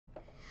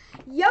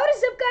Yo, what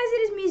is up, guys?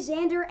 It is me,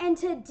 Xander, and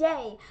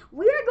today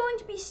we are going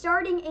to be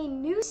starting a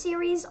new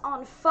series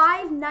on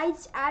Five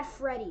Nights at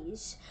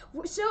Freddy's.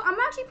 So I'm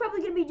actually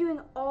probably going to be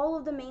doing all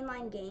of the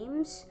mainline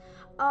games.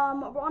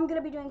 I'm going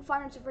to be doing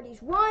Five Nights at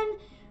Freddy's 1,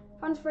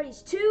 Five Nights at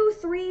Freddy's 2,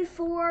 3,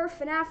 4,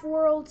 FNAF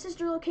World,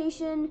 Sister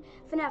Location,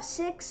 FNAF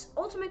 6,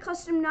 Ultimate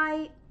Custom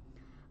Night,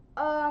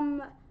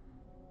 FNAF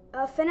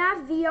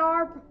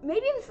VR,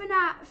 maybe even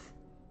FNAF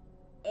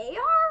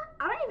AR?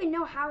 I don't even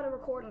know how to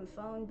record on the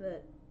phone,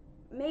 but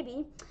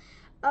maybe.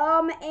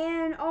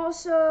 And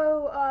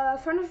also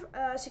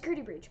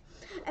Security Breach.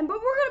 But we're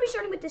gonna be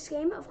starting with this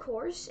game, of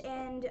course.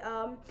 And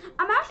I'm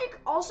actually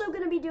also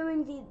gonna be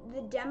doing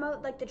the demo,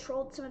 like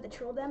some of the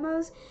troll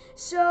demos.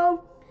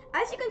 So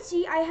as you can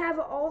see, I have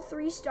all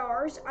 3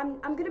 stars. I'm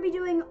gonna be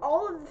doing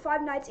all of the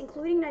 5 nights,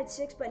 including night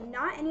 6, but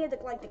not any of the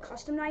the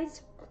custom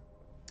nights.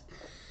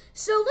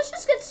 So let's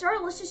just get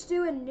started. Let's just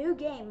do a new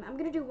game. I'm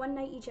gonna do 1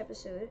 night each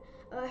episode.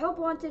 Help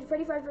wanted,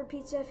 Freddy Five for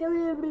pizza,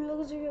 family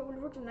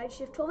worked a night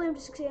shift, 12 a.m.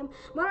 to 6 a.m.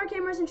 Monitor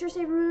cameras, ensure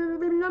safe. Okay.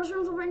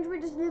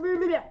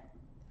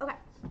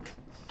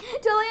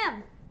 12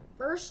 a.m.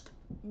 First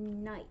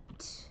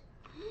night.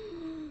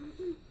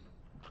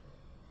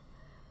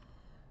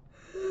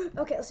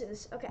 Okay, let's do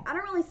this. Okay, I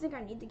don't really think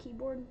I need the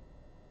keyboard.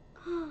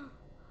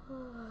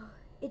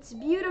 It's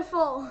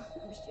beautiful.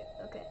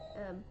 Okay.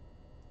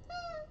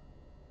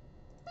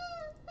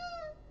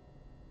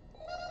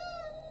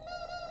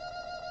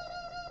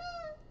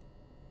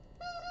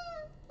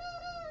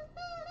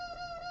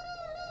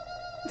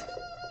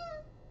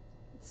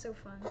 So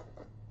fun.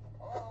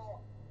 Hello.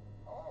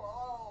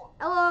 Hello.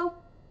 Hello.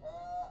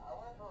 I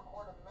wanted to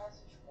record a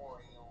message for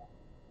you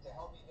to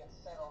help you get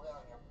settled in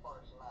on your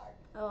first night.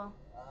 Oh.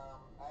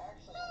 I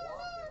actually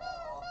worked in that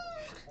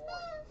office for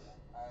you.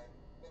 I'm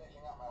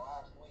finishing up my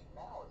last week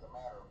now, as a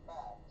matter of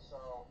fact.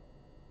 So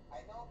I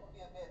know it can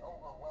be a bit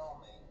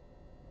overwhelming,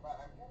 but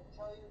I'm here to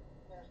tell you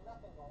there's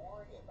nothing to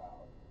worry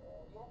about.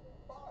 You'll be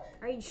fine.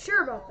 Are you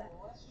sure about that?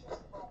 Let's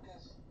just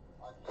focus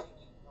on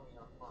getting you through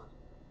your first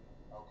week.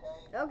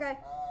 Okay? Okay.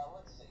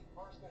 Let's see.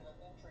 First, there's an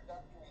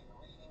introductory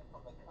reading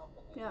from the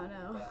company.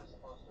 No. That I'm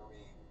supposed to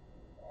read.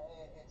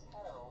 It's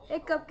kind of a Hey,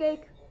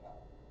 Cupcake. you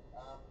know.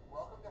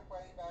 Welcome to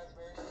Freddy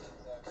Fazbear's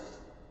Pizza,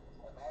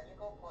 a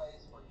magical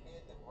place for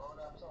kids and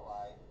grown-ups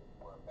alike,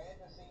 where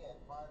fantasy and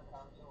fun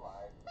come to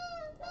life.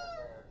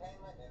 Fazbear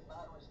Entertainment is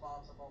not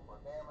responsible for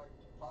damage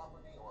to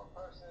property or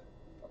person.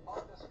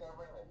 Upon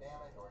discovering that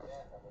damage or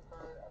death has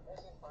occurred, a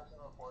missing person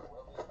report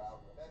will be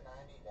filed within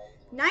 90 days.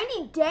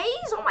 90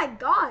 days? Oh my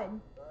god.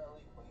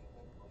 Thoroughly cleaned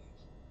and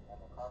bleached, and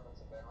the carpets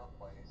have been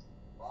replaced.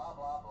 Blah,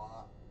 blah,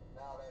 blah.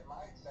 Now, that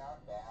might sound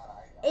bad,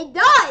 I know. It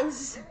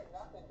does. There's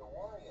nothing to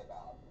worry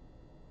about.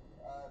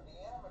 The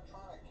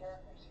animatronic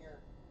characters here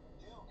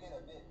do get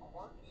a bit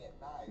quirky at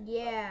night.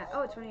 Yeah.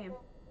 Oh, it's 20 a.m.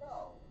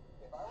 No.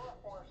 If I were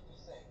forced to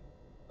sing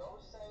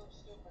those same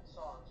stupid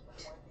songs for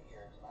 20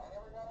 years and I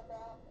never got a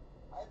bath,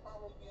 I'd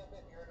probably be a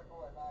bit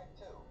irritable at night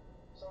too.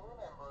 So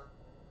remember,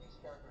 these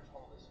characters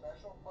hold a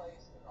special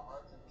place in the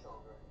hearts of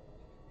children, and we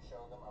need to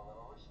show them a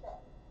little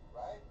respect,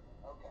 right?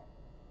 Okay.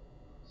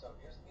 So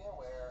just be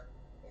aware,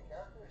 the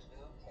characters do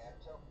tend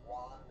to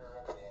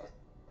wander a bit.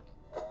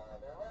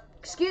 They're left in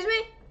Excuse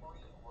me?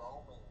 free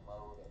roaming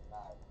mode at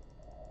night.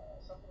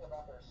 Something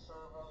about their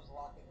servos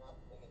locking up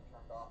if they get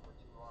turned off for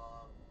too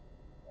long.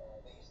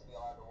 They used to be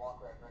allowed to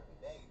walk around during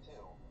the day too,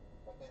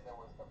 but then there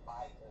was the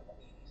bite of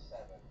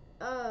 87.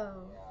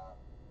 Oh. Yeah.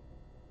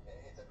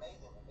 It's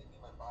amazing that the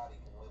human body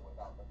can live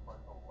without the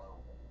frontal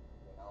lobe,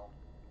 you know?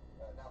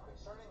 Now,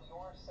 concerning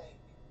your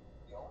safety,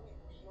 the only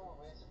real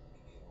risk to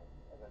you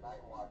as a night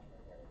watchman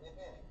here, if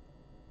any,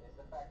 is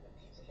the fact that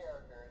these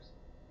characters,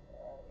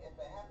 if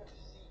they happen to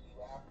see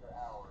you after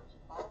hours,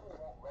 probably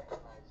won't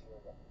recognize you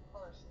as a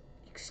person.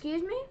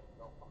 Excuse me?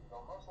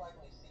 They'll most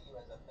likely see you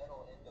as a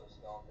metal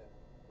endoskeleton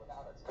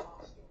without its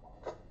costume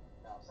on.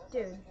 Now, since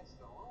Dude. that's against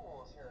the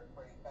rules here at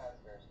Freddy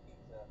Fazbear's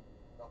Pizza,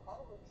 they'll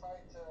probably try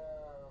to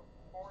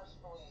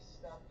forcefully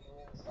stuff you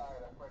inside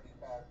a Freddy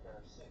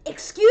Fazbear suit.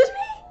 Excuse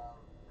me?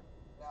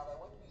 Now,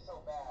 that wouldn't be so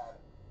bad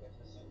if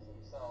the suits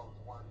themselves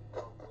weren't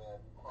filled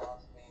with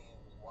cross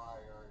beams,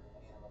 wires,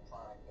 and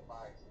animatronic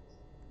devices.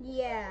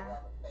 Yeah.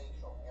 Around the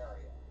facial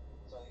area.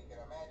 So you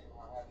can imagine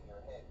how having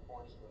your head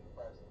forcefully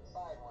pressed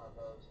inside one of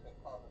those could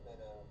cause a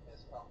bit of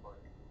discomfort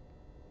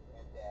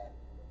and death.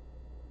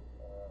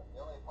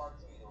 The only parts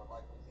of you that would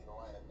likely see the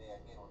light of day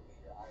again would be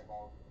your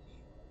eyeballs and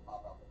teeth that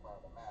pop out the front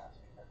of the mask.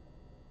 They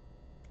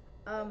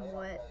What? don't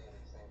tell you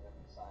these things when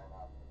you sign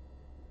up.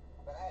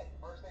 But hey,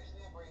 first station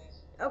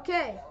agrees.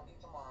 Okay. That'll be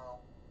tomorrow.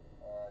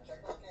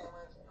 Check those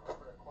cameras and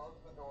remember to close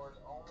the doors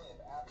only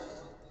if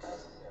absolutely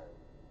necessary.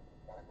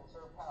 Gotta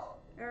conserve power.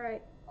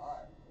 Alright.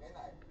 Alright, good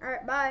night.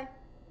 Alright, bye.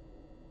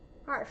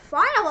 Alright,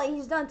 finally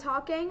he's done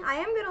talking. I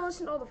am gonna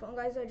listen to all the phone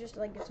guys though, just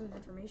to get some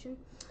information.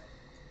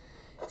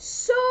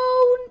 So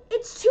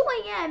it's 2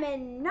 a.m.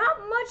 and not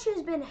much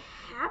has been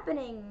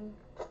happening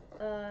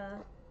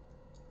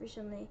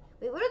recently.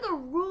 Wait, what are the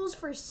rules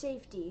for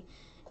safety?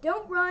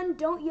 Don't run,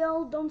 don't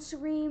yell, don't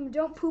scream,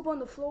 don't poop on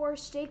the floor,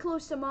 stay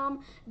close to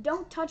mom,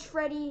 don't touch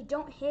Freddy,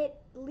 don't hit,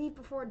 leave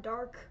before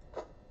dark.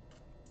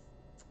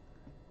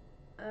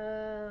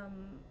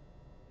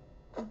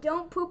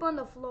 Don't poop on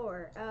the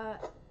floor.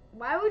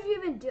 Why would you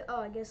even do,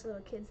 oh, I guess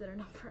little kids that are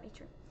not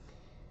furniture.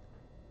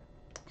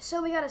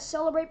 So we got a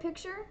celebrate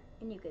picture,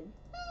 and you could,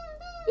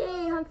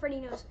 yay, Hunk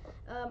Freddy knows.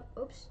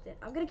 Oops,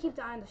 I'm gonna keep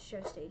the eye on the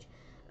show stage.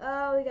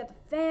 We got the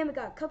fan, we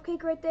got a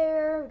cupcake right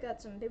there, we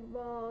got some paper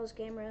balls,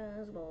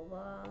 cameras, blah,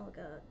 blah, blah. We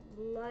got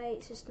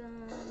light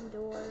system,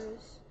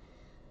 doors.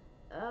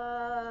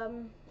 Huh?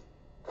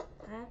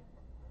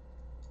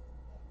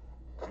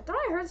 I thought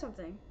I heard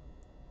something.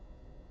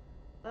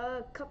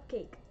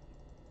 Cupcake.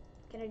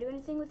 Can I do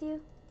anything with you?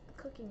 I'm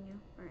cooking you.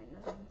 Alright,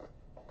 nothing.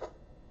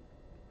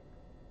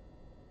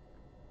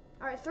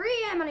 Alright, 3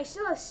 a.m. and I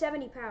still have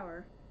 70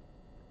 power.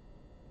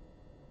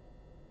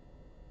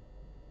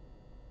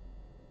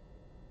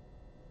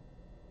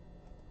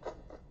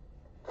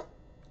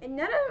 And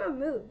none of them have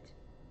moved.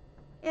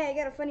 Yeah, I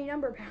got a funny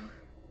number power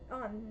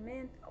on,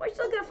 man. Oh, I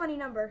still got a funny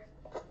number.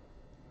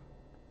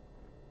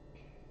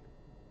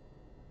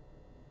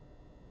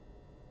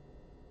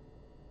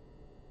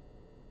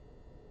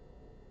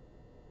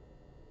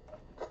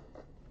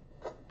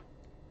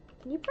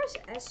 Can you press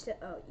S to,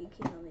 oh, you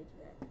can only do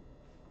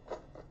that.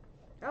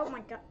 Oh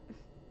my god.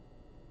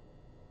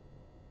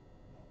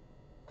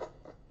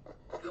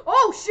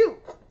 Oh, shoot!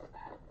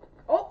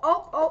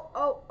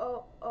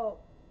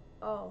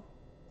 Oh.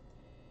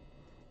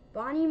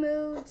 Bonnie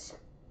moved.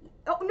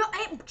 Oh, no,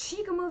 hey,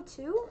 Chica moved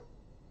too?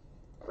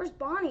 Where's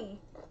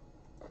Bonnie?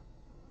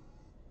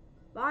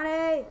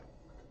 Bonnie!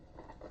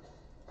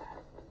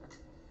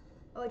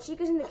 Oh,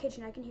 Chica's in the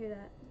kitchen. I can hear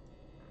that.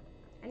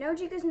 I know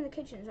Chica's in the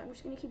kitchen, so I'm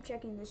just going to keep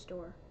checking this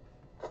door.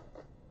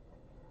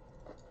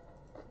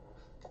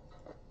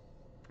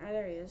 Oh,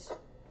 there he is.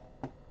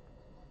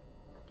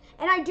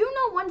 And I do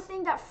know one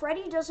thing, that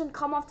Freddy doesn't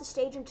come off the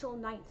stage until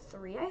night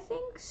 3, I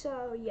think.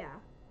 So, yeah.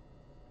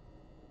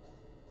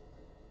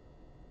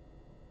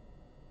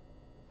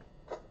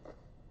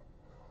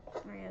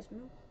 Alright, let's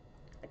move.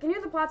 I can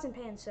hear the pots and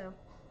pans, so.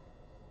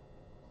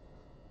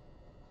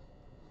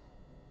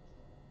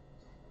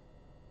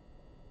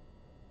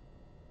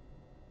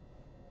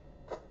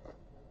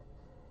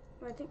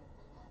 I think.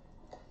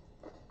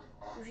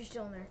 Oh, she's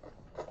still in there.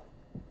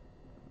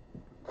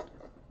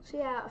 So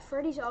yeah,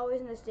 Freddy's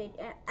always in the stage,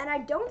 and I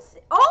don't.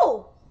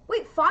 Oh,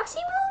 wait, Foxy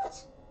moved?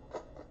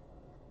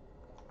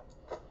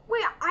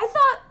 Wait, I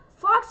thought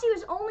Foxy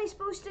was only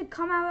supposed to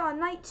come out on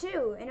night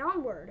 2 and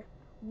onward.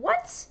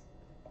 What?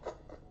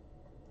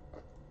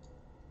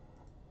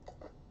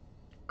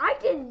 I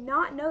did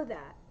not know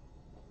that.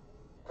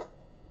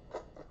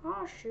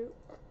 Oh shoot.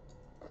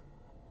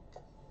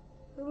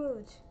 Who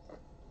moved?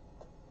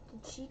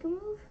 Did Chica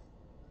move?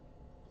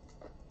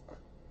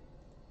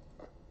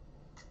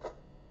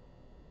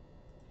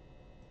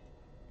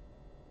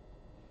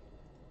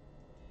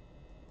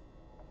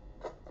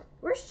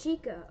 Where's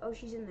Chica? Oh,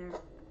 she's in there.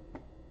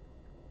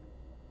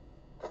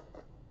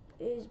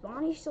 Is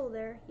Bonnie still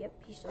there? Yep,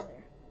 he's still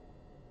there.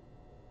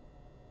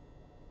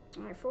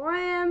 Alright, 4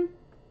 a.m.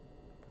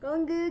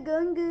 Going good,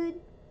 going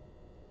good.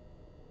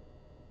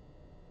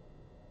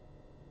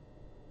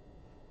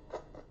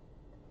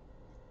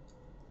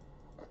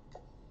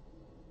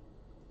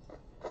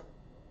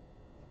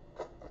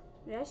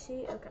 Did I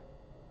see? Okay.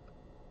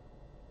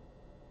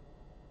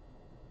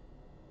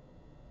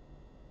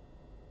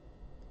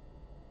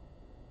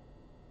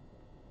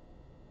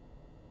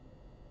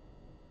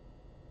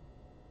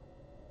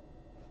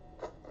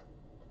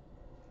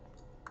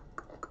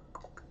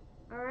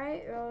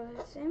 Alright,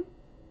 same.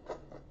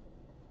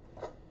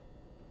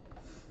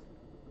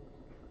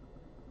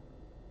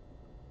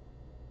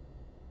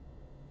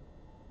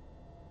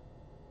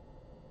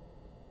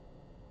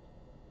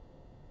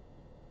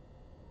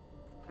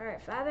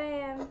 Alright, 5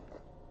 a.m.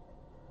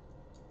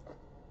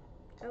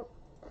 Oh,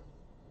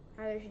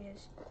 there she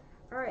is.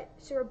 Alright,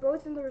 so we're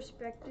both in the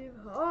respective.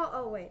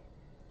 Oh, wait.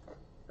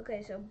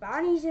 Okay, so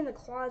Bonnie's in the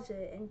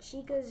closet and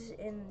Chica's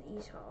in the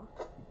East Hall.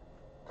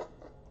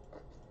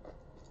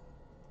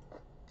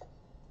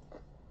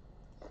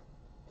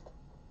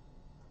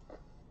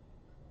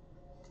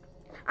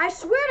 I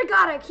swear to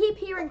God, I keep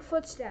hearing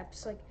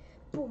footsteps. Like,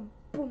 boom,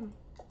 boom.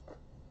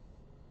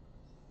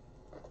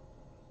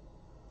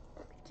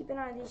 Keep an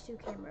eye on these 2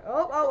 cameras.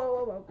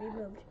 Oh, we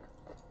moved.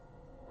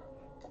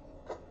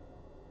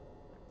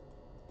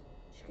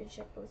 Just gonna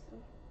check both of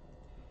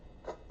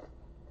them.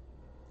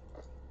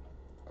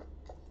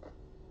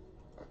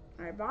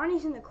 Alright,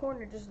 Bonnie's in the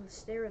corner just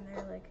staring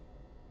there like,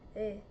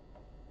 hey,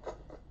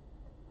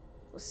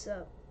 what's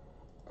up?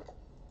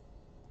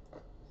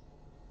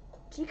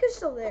 Chica's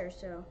still there,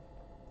 so.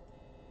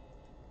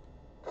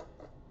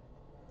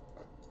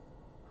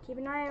 Keep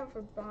an eye out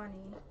for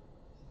Bonnie.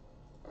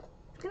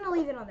 I'm gonna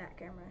leave it on that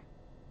camera.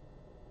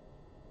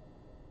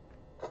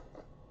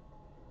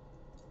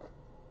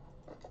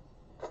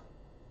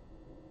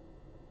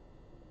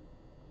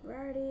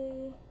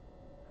 Ready?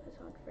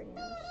 That's on Freddy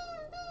knows.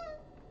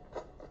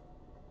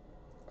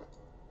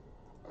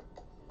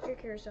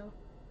 later, so.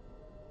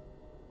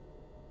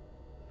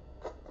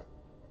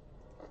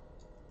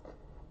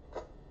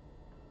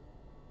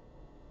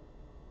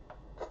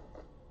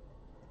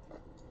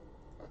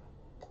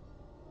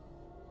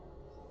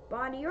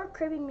 Bonnie, you're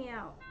creeping me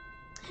out.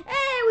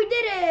 Hey, we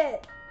did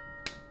it!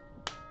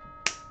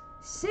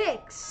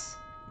 6.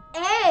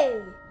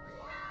 A.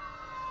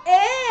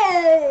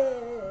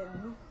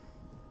 M.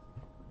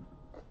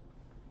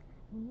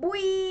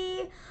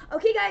 Boy.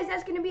 Okay, guys,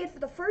 that's going to be it for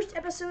the first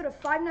episode of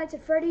Five Nights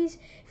at Freddy's.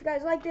 If you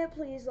guys liked it,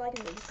 please like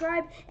and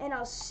subscribe. And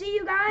I'll see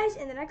you guys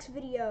in the next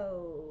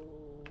video.